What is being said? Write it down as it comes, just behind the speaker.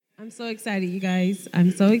so excited, you guys.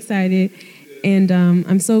 I'm so excited. And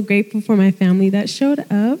I'm so grateful for my family that showed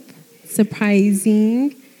up.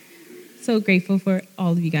 Surprising. So grateful for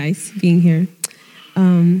all of you guys being here.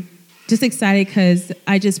 Just excited because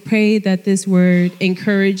I just pray that this word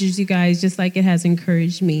encourages you guys just like it has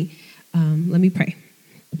encouraged me. Let me pray.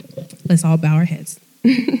 Let's all bow our heads.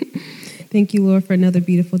 Thank you, Lord, for another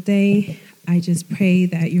beautiful day. I just pray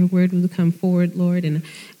that your word will come forward, Lord, and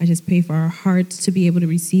I just pray for our hearts to be able to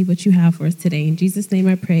receive what you have for us today. In Jesus' name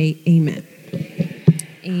I pray, amen.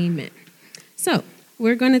 Amen. So,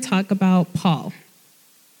 we're going to talk about Paul.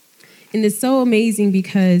 And it's so amazing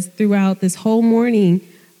because throughout this whole morning,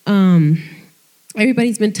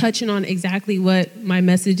 everybody's been touching on exactly what my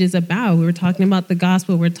message is about. We were talking about the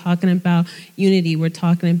gospel. We're talking about unity. We're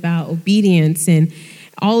talking about obedience, and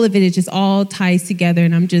all of it just all ties together.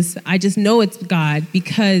 And I just know it's God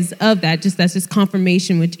because of that. That's just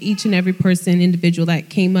confirmation with each and every person, individual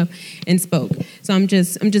that came up and spoke. So I'm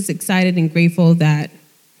just excited and grateful that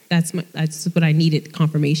that's what I needed,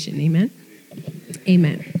 confirmation. Amen.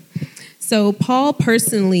 Amen. So Paul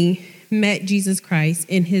personally met Jesus Christ,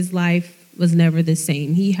 and his life was never the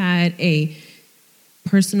same. He had a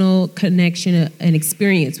personal connection, an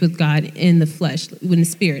experience with God in the flesh, in the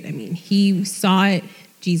spirit. I mean, he saw it,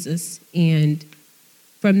 Jesus, and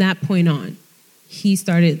from that point on, he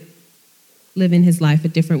started living his life a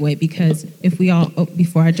different way. Because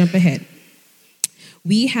before I jump ahead,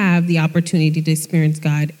 we have the opportunity to experience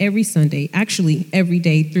God every Sunday, actually every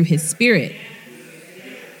day through his spirit.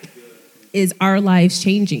 Is our lives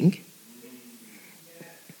changing?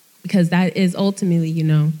 Because that is ultimately,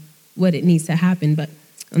 what it needs to happen, but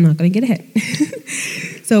I'm not going to get ahead.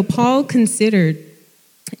 So Paul considered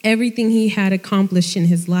everything he had accomplished in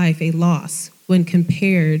his life a loss when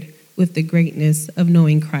compared with the greatness of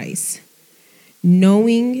knowing Christ.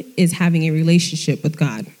 Knowing is having a relationship with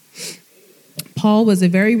God. Paul was a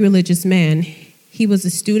very religious man. He was a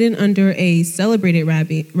student under a celebrated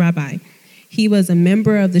rabbi. He was a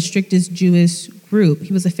member of the strictest Jewish group.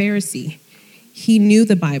 He was a Pharisee. He knew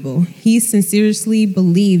the Bible. He sincerely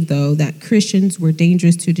believed, though, that Christians were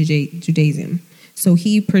dangerous to Judaism. So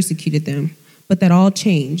he persecuted them. But that all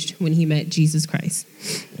changed when he met Jesus Christ.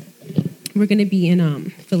 We're going to be in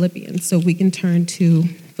Philippians. So we can turn to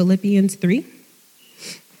Philippians 3.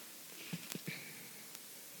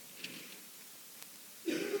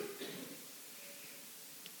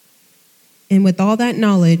 And with all that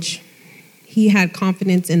knowledge, he had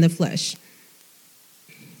confidence in the flesh.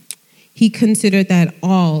 He considered that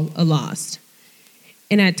all a loss.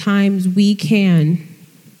 And at times we can,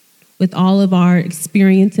 with all of our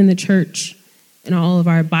experience in the church and all of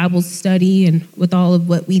our Bible study and with all of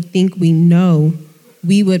what we think we know,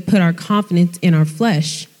 we would put our confidence in our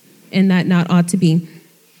flesh, and that not ought to be.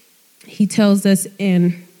 He tells us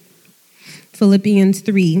in Philippians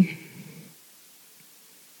 3,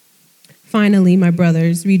 "Finally, my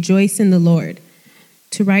brothers, rejoice in the Lord.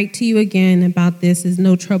 To write to you again about this is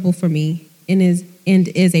no trouble for me and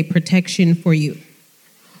is a protection for you.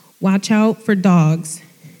 Watch out for dogs,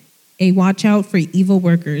 watch out for evil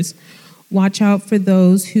workers, watch out for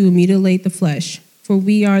those who mutilate the flesh, for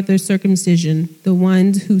we are the circumcision, the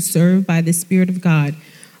ones who serve by the Spirit of God.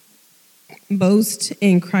 Boast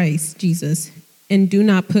in Christ Jesus, and do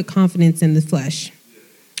not put confidence in the flesh.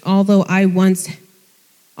 Although I once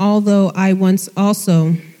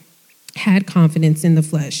also had confidence in the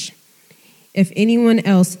flesh. If anyone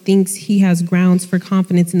else thinks he has grounds for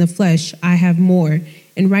confidence in the flesh, I have more."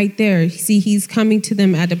 And right there, see, he's coming to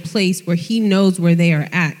them at a place where he knows where they are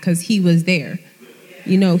at because he was there.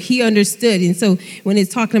 He understood. And so when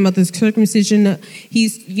it's talking about the circumcision,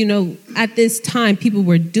 he's, at this time, people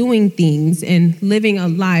were doing things and living a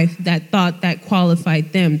life that thought that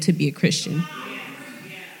qualified them to be a Christian.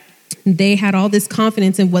 They had all this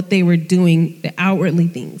confidence in what they were doing, the outwardly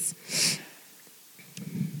things.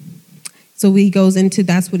 So he goes into,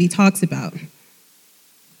 that's what he talks about.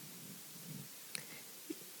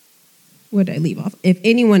 Where did I leave off? If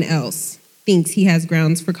anyone else thinks he has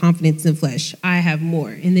grounds for confidence in the flesh, I have more.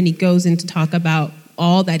 And then he goes in to talk about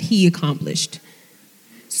all that he accomplished.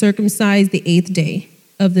 Circumcised the 8th day,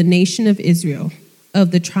 of the nation of Israel,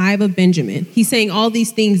 of the tribe of Benjamin. He's saying all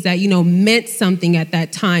these things that, meant something at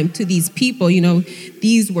that time to these people.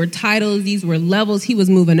 These were titles, these were levels. He was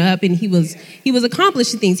moving up and he was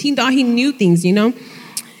accomplishing things. He thought he knew things,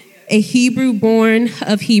 A Hebrew born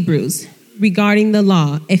of Hebrews, regarding the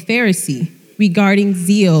law, a Pharisee, regarding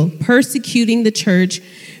zeal, persecuting the church,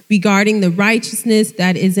 regarding the righteousness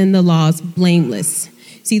that is in the laws, blameless.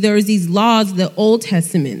 See, there was these laws, the Old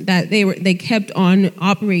Testament, that they kept on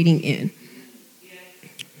operating in.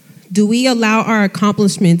 Do we allow our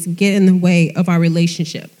accomplishments get in the way of our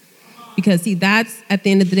relationship? Because see, that's at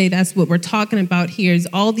the end of the day, that's what we're talking about here is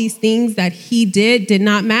all these things that he did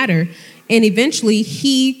not matter. And eventually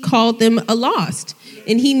he called them a lost.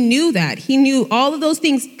 And he knew that. He knew all of those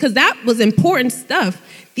things because that was important stuff.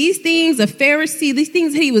 These things, a Pharisee, these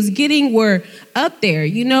things that he was getting were up there,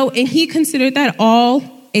 and he considered that all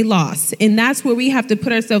a loss. And that's where we have to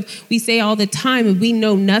put ourselves. We say all the time, and we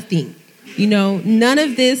know nothing. None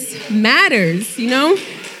of this matters, To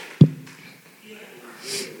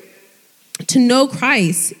know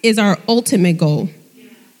Christ is our ultimate goal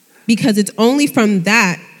because it's only from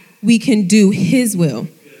that we can do his will.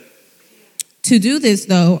 To do this,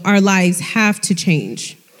 though, our lives have to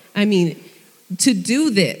change. To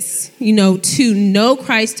do this, to know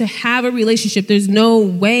Christ, to have a relationship, there's no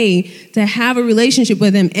way to have a relationship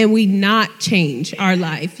with him and we not change our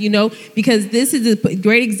life, because this is a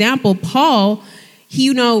great example. Paul,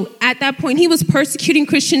 at that point, he was persecuting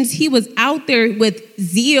Christians. He was out there with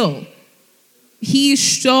zeal. He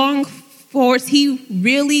strong force. He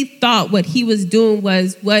really thought what he was doing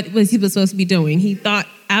was what he was supposed to be doing. He thought,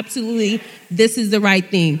 absolutely, this is the right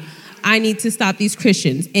thing. I need to stop these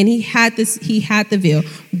Christians. And he had the veil.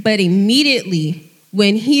 But immediately,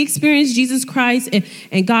 when he experienced Jesus Christ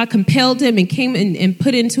and God compelled him and came and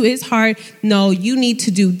put into his heart, no, you need to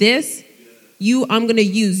do this. I'm going to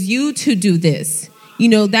use you to do this.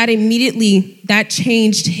 That immediately, that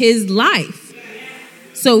changed his life.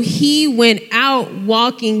 So he went out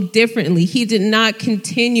walking differently. He did not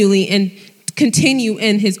continue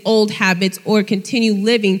in his old habits or continue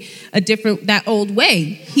living that old way.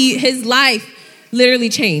 His life literally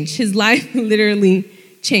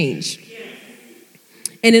changed.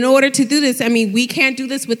 And in order to do this, we can't do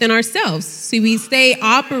this within ourselves. See, we stay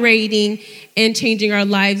operating and changing our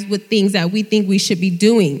lives with things that we think we should be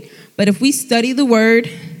doing. But if we study the word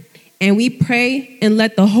and we pray and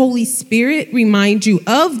let the Holy Spirit remind you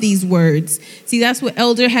of these words. See, that's what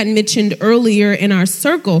Elder had mentioned earlier in our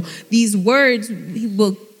circle. These words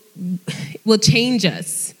will change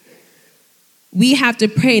us. We have to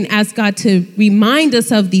pray and ask God to remind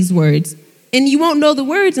us of these words. And you won't know the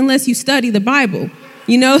words unless you study the Bible,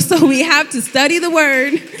 So we have to study the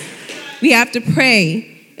word. We have to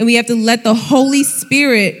pray. And we have to let the Holy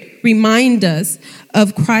Spirit remind us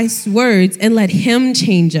of Christ's words and let him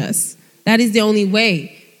change us. That is the only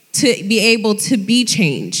way to be able to be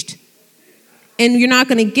changed. And you're not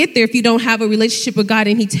going to get there if you don't have a relationship with God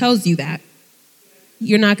and he tells you that.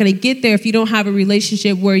 You're not going to get there if you don't have a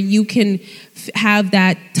relationship where you can have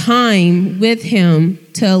that time with him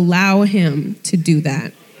to allow him to do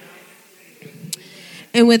that.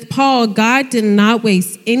 And with Paul, God did not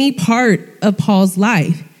waste any part of Paul's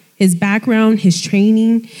life. His background, his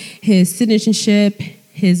training, his citizenship,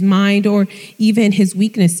 his mind, or even his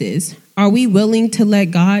weaknesses. Are we willing to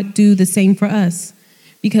let God do the same for us?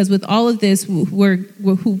 Because with all of this,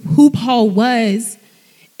 who Paul was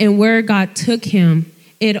and where God took him,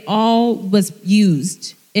 it all was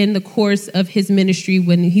used in the course of his ministry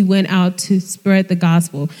when he went out to spread the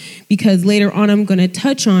gospel. Because later on, I'm going to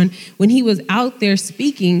touch on when he was out there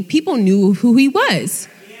speaking, people knew who he was.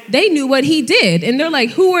 They knew what he did. And they're like,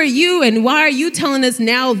 who are you? And why are you telling us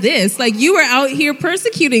now this? Like, you were out here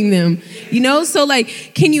persecuting them, So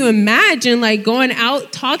can you imagine going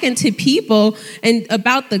out talking to people and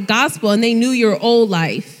about the gospel and they knew your old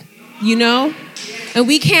life, And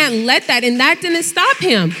we can't let that. And that didn't stop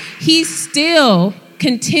him. He still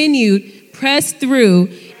continued, pressed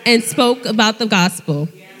through, and spoke about the gospel.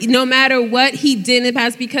 No matter what he did in the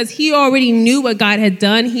past, because he already knew what God had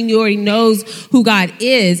done. He already knows who God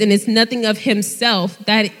is. And it's nothing of himself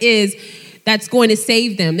that's going to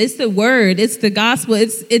save them. It's the word. It's the gospel.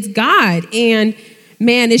 It's God. And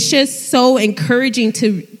man, it's just so encouraging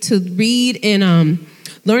to read and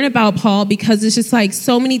learn about Paul, because it's just like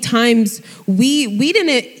so many times we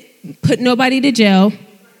didn't put nobody to jail.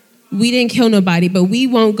 We didn't kill nobody, but we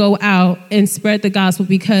won't go out and spread the gospel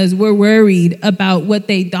because we're worried about what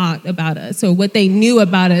they thought about us or what they knew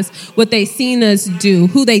about us, what they seen us do,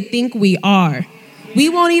 who they think we are. We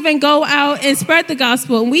won't even go out and spread the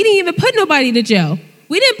gospel, and we didn't even put nobody to jail.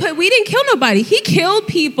 We didn't kill nobody. He killed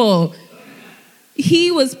people. He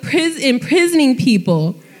was imprisoning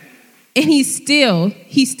people, and he still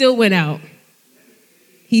went out.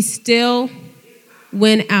 He still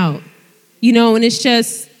went out. And it's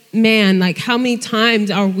just, man, how many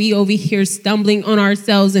times are we over here stumbling on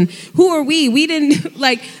ourselves? And who are we? We didn't,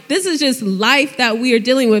 this is just life that we are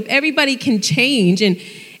dealing with. Everybody can change.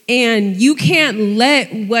 And you can't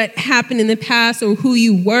let what happened in the past or who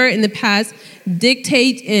you were in the past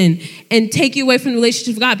dictate and take you away from the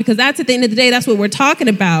relationship with God. Because that's at the end of the day, that's what we're talking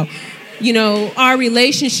about. our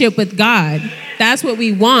relationship with God. That's what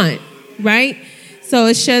we want, right? So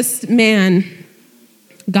it's just, man,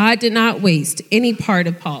 God did not waste any part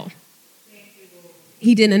of Paul.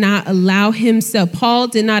 He did not allow himself, Paul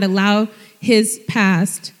did not allow his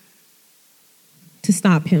past to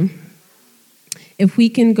stop him. If we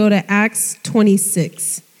can go to Acts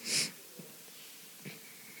 26.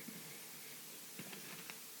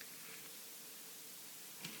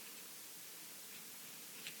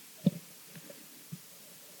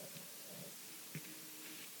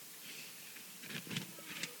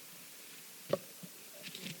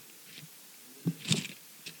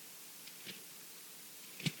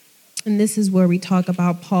 And this is where we talk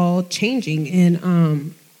about Paul changing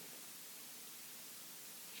and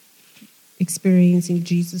experiencing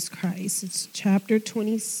Jesus Christ. It's chapter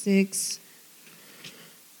 26.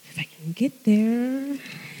 If I can get there.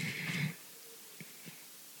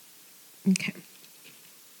 Okay.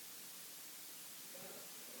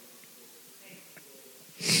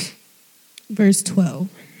 Verse 12.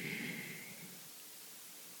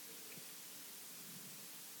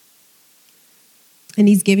 And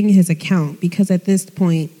he's giving his account because at this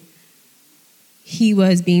point, he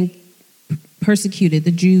was being persecuted.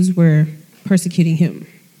 The Jews were persecuting him.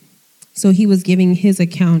 So he was giving his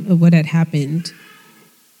account of what had happened.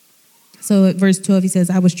 So at verse 12, he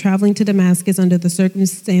says, I was traveling to Damascus under the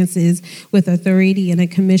circumstances with authority and a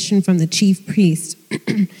commission from the chief priest.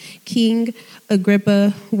 King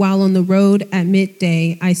Agrippa, while on the road at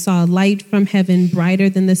midday, I saw a light from heaven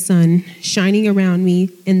brighter than the sun shining around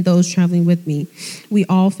me and those traveling with me. We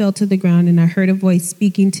all fell to the ground, and I heard a voice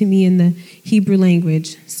speaking to me in the Hebrew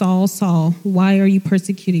language. Saul, Saul, why are you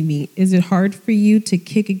persecuting me? Is it hard for you to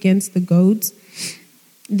kick against the goads?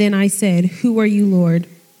 Then I said, Who are you, Lord?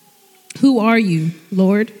 Who are you,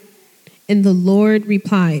 Lord? And the Lord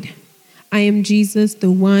replied, I am Jesus,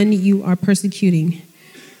 the one you are persecuting.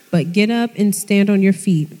 But get up and stand on your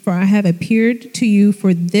feet, for I have appeared to you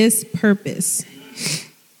for this purpose,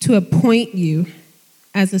 to appoint you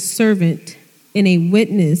as a servant and a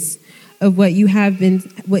witness of what you have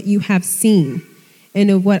seen,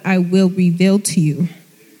 and of what I will reveal to you.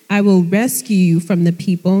 I will rescue you from the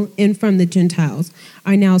people and from the Gentiles.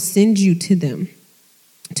 I now send you to them,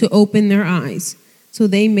 to open their eyes, so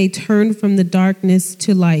they may turn from the darkness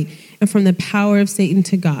to light and from the power of Satan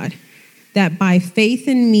to God, that by faith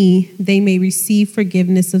in me they may receive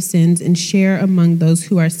forgiveness of sins and share among those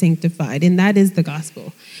who are sanctified. And that is the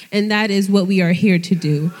gospel. And that is what we are here to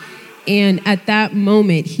do. And at that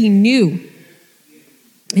moment, he knew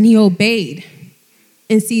and he obeyed.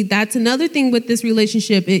 And see, that's another thing with this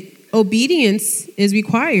relationship. Obedience is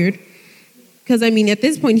required. Because, at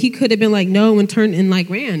this point, he could have been like, no, and turned and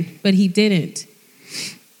ran, but he didn't.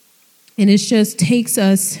 And it just takes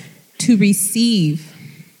us to receive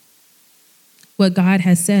what God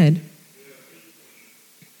has said.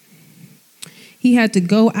 He had to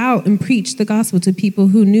go out and preach the gospel to people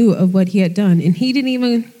who knew of what he had done. And he didn't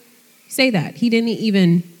even say that. He didn't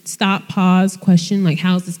even stop, pause, question,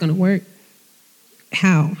 how's this going to work?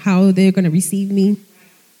 How are they going to receive me?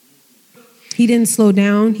 He didn't slow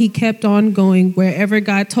down. He kept on going wherever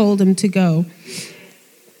God told him to go.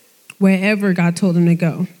 Wherever God told him to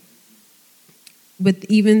go. With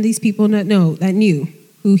even these people that knew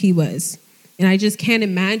who he was. And I just can't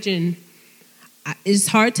imagine. It's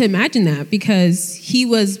hard to imagine that because he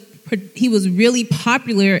was really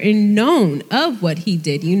popular and known of what he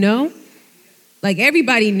did,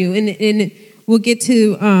 everybody knew. And we'll get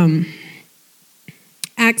to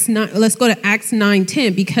Acts 9, let's go to Acts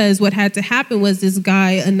 9:10, because what had to happen was this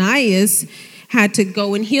guy, Ananias, had to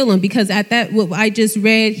go and heal him, because at that, what I just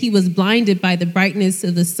read, he was blinded by the brightness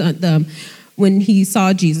of the sun. When he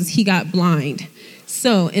saw Jesus, he got blind.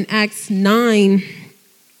 So in Acts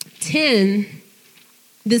 9:10,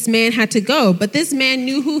 this man had to go, but this man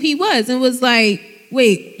knew who he was and was like,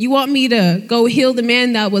 wait, you want me to go heal the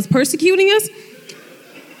man that was persecuting us?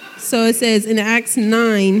 So it says in Acts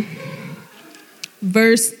 9,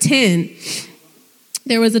 verse 10,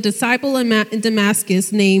 there was a disciple in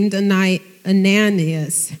Damascus named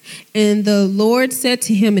Ananias, and the Lord said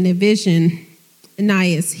to him in a vision,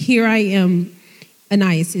 Ananias, here I am.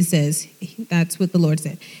 Ananias, it says, that's what the Lord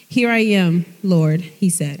said. Here I am, Lord,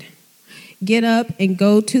 he said. Get up and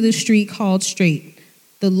go to the street called Straight.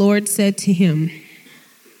 The Lord said to him,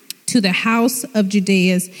 to the house of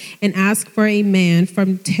Judas, and ask for a man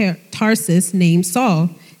from Tarsus named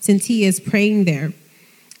Saul, since he is praying there.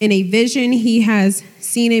 In a vision, he has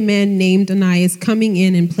seen a man named Ananias coming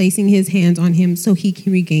in and placing his hands on him so he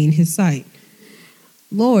can regain his sight.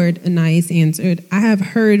 Lord, Ananias answered, I have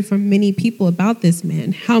heard from many people about this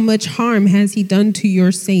man. How much harm has he done to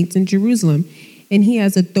your saints in Jerusalem? And he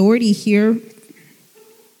has authority here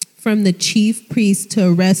from the chief priest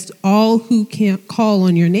to arrest all who can't call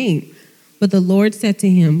on your name. But the Lord said to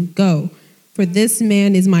him, Go, for this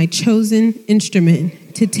man is my chosen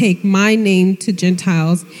instrument to take my name to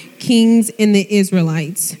Gentiles, kings, and the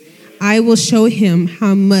Israelites. I will show him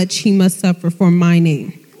how much he must suffer for my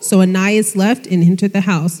name. So Ananias left and entered the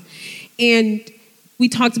house. And we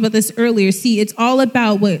talked about this earlier. See, it's all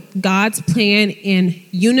about what God's plan in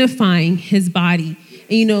unifying his body.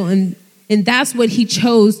 And that's what he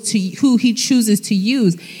chose to, who he chooses to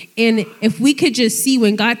use. And if we could just see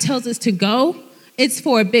when God tells us to go, it's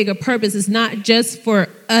for a bigger purpose. It's not just for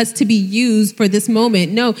us to be used for this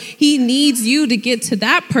moment. No, he needs you to get to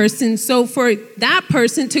that person. So for that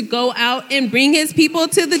person to go out and bring his people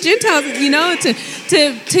to the Gentiles,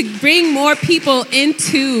 to bring more people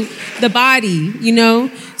into the body,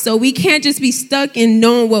 So we can't just be stuck in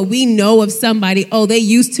knowing what we know of somebody. Oh, they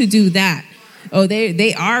used to do that. Oh,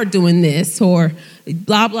 they are doing this, or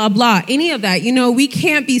blah, blah, blah. Any of that. We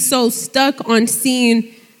can't be so stuck on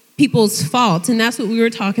seeing people's faults. And that's what we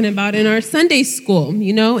were talking about in our Sunday school,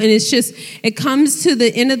 and it's just, it comes to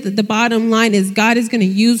the end of the bottom line is God is going to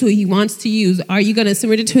use who he wants to use. Are you going to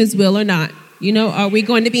surrender to his will or not? Are we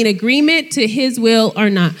going to be in agreement to his will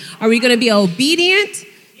or not? Are we going to be obedient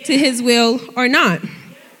to his will or not?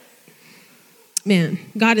 Man,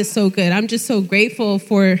 God is so good. I'm just so grateful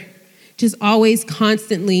for just always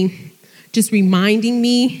constantly just reminding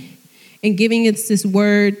me and giving us this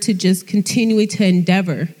word to just continue to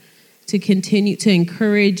endeavor, to continue to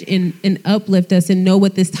encourage and uplift us and know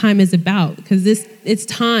what this time is about. Because it's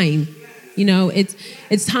time,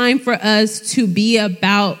 it's time for us to be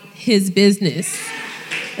about his business.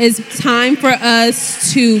 It's time for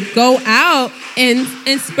us to go out and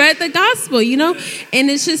spread the gospel,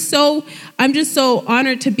 And it's just I'm just so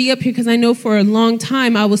honored to be up here because I know for a long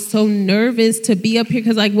time I was so nervous to be up here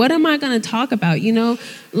because what am I going to talk about?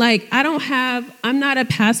 I'm not a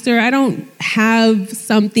pastor. I don't have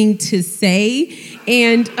something to say.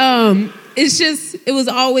 And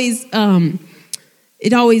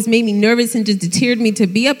it always made me nervous and just deterred me to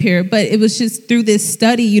be up here. But it was just through this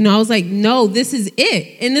study, I was like, no, this is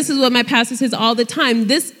it. And this is what my pastor says all the time.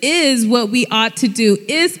 This is what we ought to do,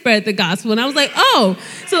 is spread the gospel. And I was like, oh.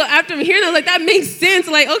 So after hearing that, I was like, that makes sense.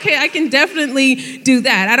 Okay, I can definitely do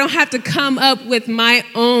that. I don't have to come up with my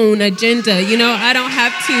own agenda. I don't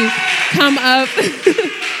have to come up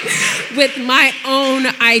with my own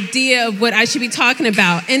idea of what I should be talking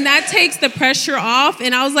about. And that takes the pressure off.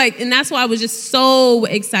 And I was like, and that's why I was just so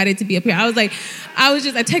excited to be up here. I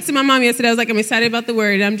texted my mom yesterday. I was like, I'm excited about the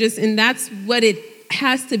word. And that's what it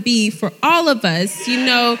has to be for all of us.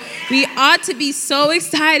 We ought to be so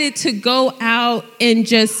excited to go out and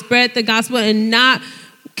just spread the gospel and not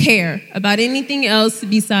care about anything else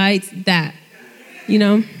besides that,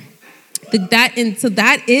 So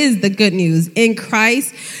that is the good news. In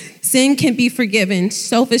Christ, sin can be forgiven,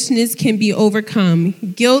 selfishness can be overcome,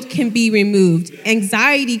 guilt can be removed,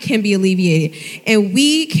 anxiety can be alleviated, and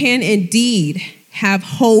we can indeed have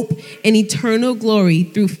hope and eternal glory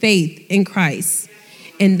through faith in Christ.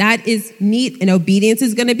 And that is neat, and obedience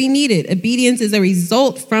is going to be needed. Obedience is a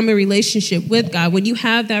result from a relationship with God. When you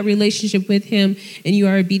have that relationship with him and you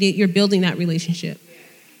are obedient, you're building that relationship.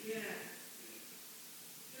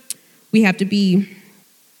 We have to be.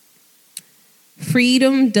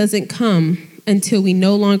 Freedom doesn't come until we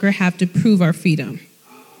no longer have to prove our freedom.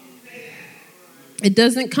 It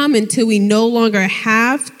doesn't come until we no longer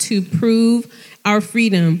have to prove our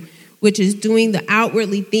freedom, which is doing the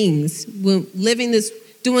outwardly things,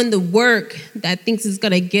 doing the work that thinks is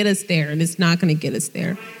going to get us there, and it's not going to get us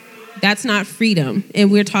there. That's not freedom.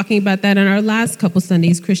 And we're talking about that in our last couple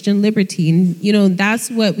Sundays, Christian liberty. And, that's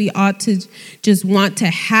what we ought to just want to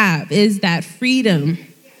have, is that freedom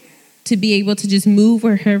to be able to just move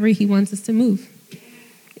wherever he wants us to move.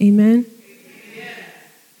 Amen.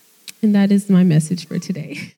 And that is my message for today.